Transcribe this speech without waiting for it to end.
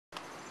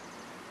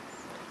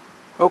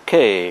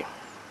Okay,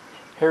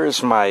 here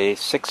is my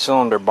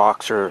 6-cylinder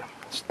boxer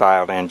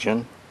style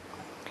engine.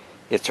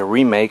 It's a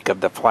remake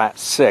of the flat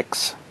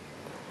 6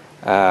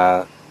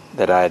 that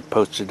I had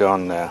posted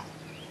on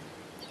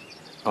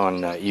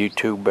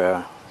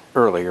YouTube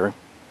earlier.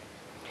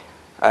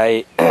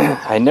 I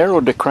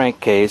narrowed the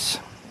crankcase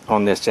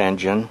on this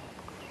engine,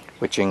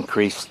 which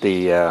increased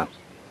the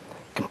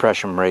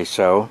compression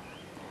ratio.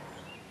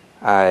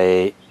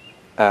 I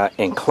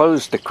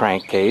enclosed the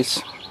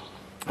crankcase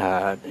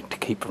to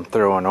keep from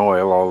throwing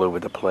oil all over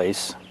the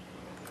place.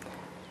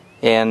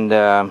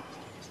 And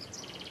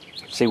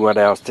see, what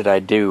else did I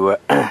do?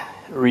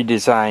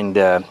 Redesigned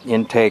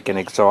intake and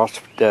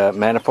exhaust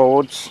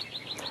manifolds.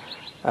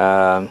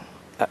 I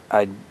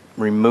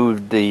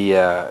removed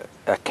the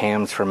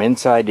cams from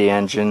inside the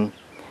engine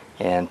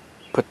and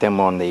put them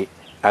on the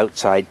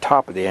outside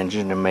top of the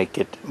engine to make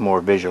it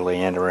more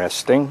visually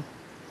interesting.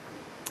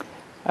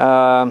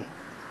 I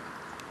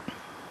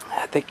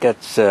think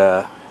that's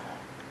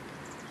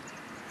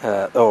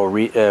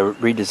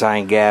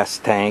redesigned gas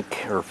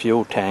tank or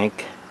fuel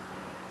tank,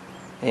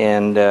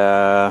 and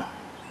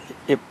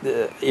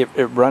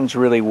it runs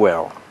really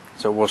well.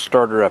 So we'll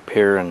start her up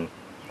here and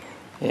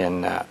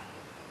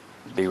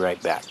be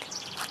right back.